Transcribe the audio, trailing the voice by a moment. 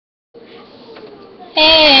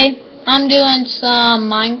Hey, I'm doing some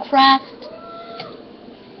Minecraft.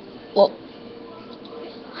 Well,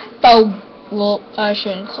 I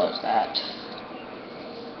shouldn't close that.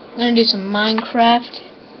 I'm gonna do some Minecraft.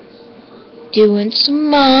 Doing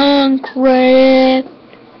some Minecraft.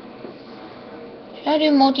 Should I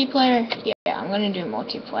do multiplayer? Yeah, I'm gonna do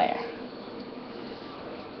multiplayer.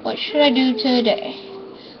 What should I do today?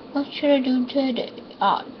 What should I do today?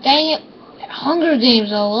 Oh, dang it. Hunger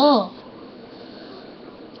Games, I love.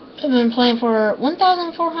 I've been playing for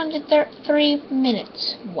 1,403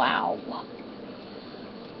 minutes. Wow.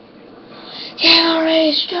 Game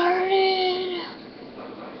already started.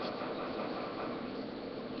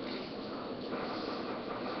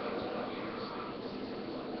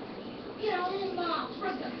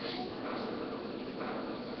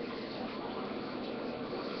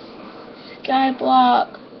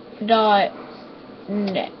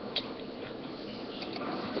 Skyblock.net.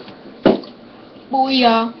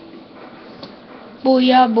 Booyah.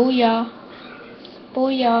 Booyah, booyah.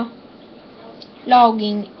 Booyah.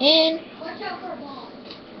 Logging in.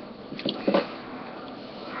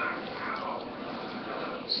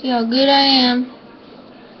 See how good I am.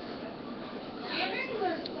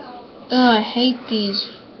 Ugh, I hate these.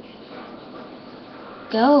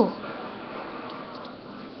 Go.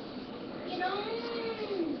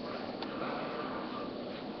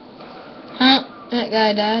 Huh? That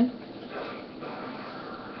guy died.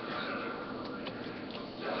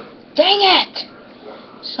 Dang it!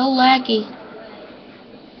 So laggy.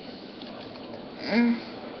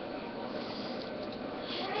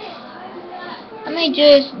 I may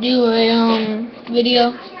just do a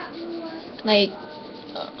video. Like,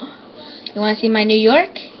 you want to see my New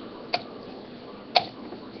York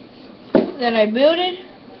that I build?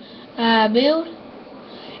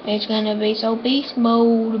 It's gonna be so beast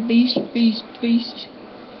mode, beast.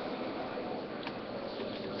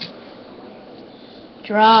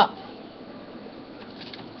 Drop.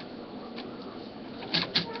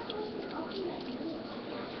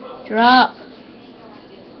 Drop.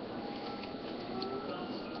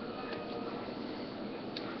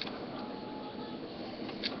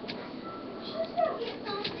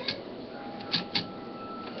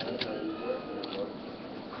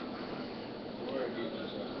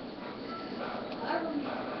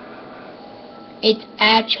 It's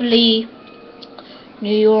actually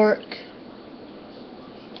New York.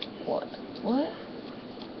 What? Whoa.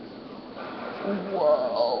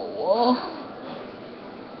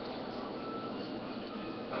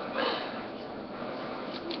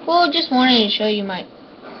 Well, just wanted to show you my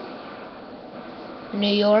New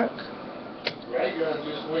York. Ray gun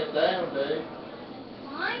just went down, Dave.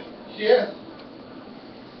 What? Yeah.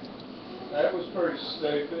 That was pretty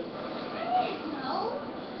stupid. No.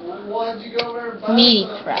 Well, why'd you go there and buy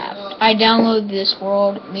Mediacraft. I downloaded this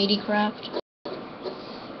world, Mediacraft.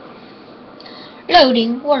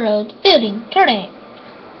 Loading, world, building, turning.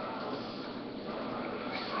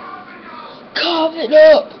 Cough it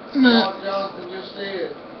up. What Jonathan just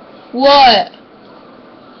did. What?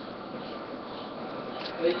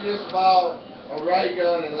 He just bought a ray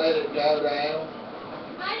gun and let it go down.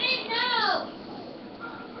 I didn't know.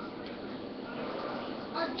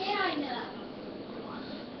 Or did I know?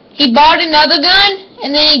 He bought another gun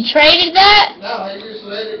and then he traded that? No, he just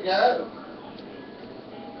let it go.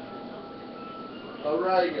 A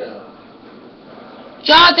ray gun.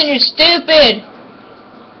 Jonathan, you're stupid.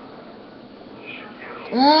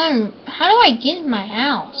 How do I get in my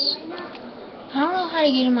house? I don't know how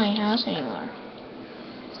to get in my house anymore.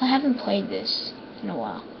 I haven't played this in a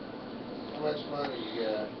while. How much money you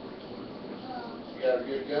got? You got a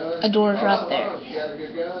good gun? A door's right there. You got a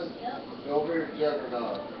good gun? Go over here to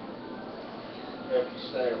Juggernaut. Help you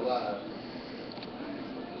stay alive.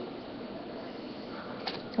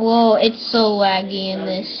 Whoa, it's so laggy in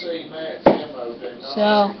this.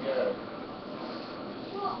 So,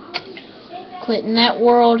 quitting that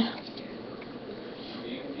world.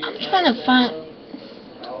 I'm trying to find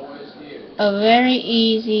a very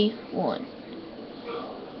easy one.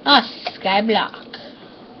 Skyblock.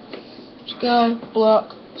 Skyblock.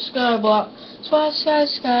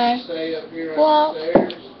 Sky. Stay up here on the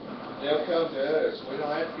stairs. They'll come to us. We don't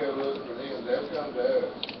have to go look for them. They'll come to us.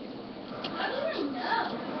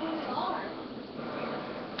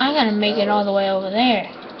 I gotta make it all the way over there.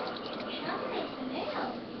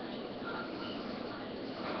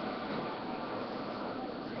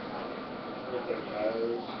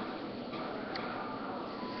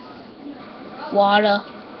 Water.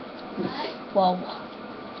 Whoa.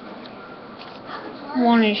 I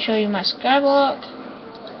wanted to show you my skyblock.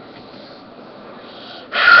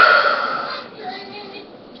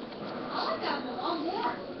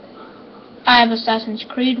 I have Assassin's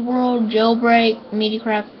Creed World, Jailbreak,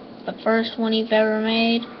 Mediacraft, the first one you've ever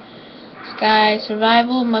made. Sky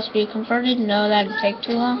Survival must be converted. No, that'd take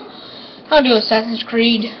too long. I'll do Assassin's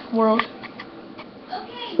Creed World.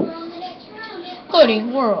 Okay, we're on the next round.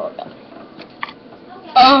 Loading world. Okay.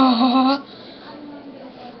 Oh,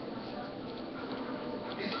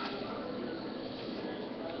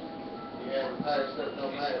 You haven't passed up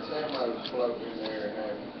no Matt Samo's floating in there,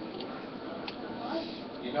 have you?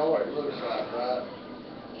 You know what it looks like, right?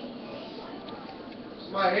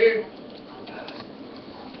 Somebody here?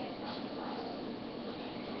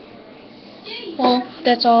 well,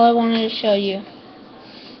 that's all I wanted to show you.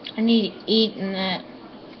 I need to eat in that.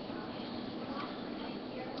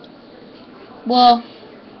 Well,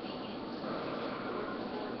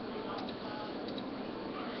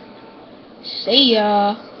 see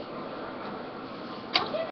ya.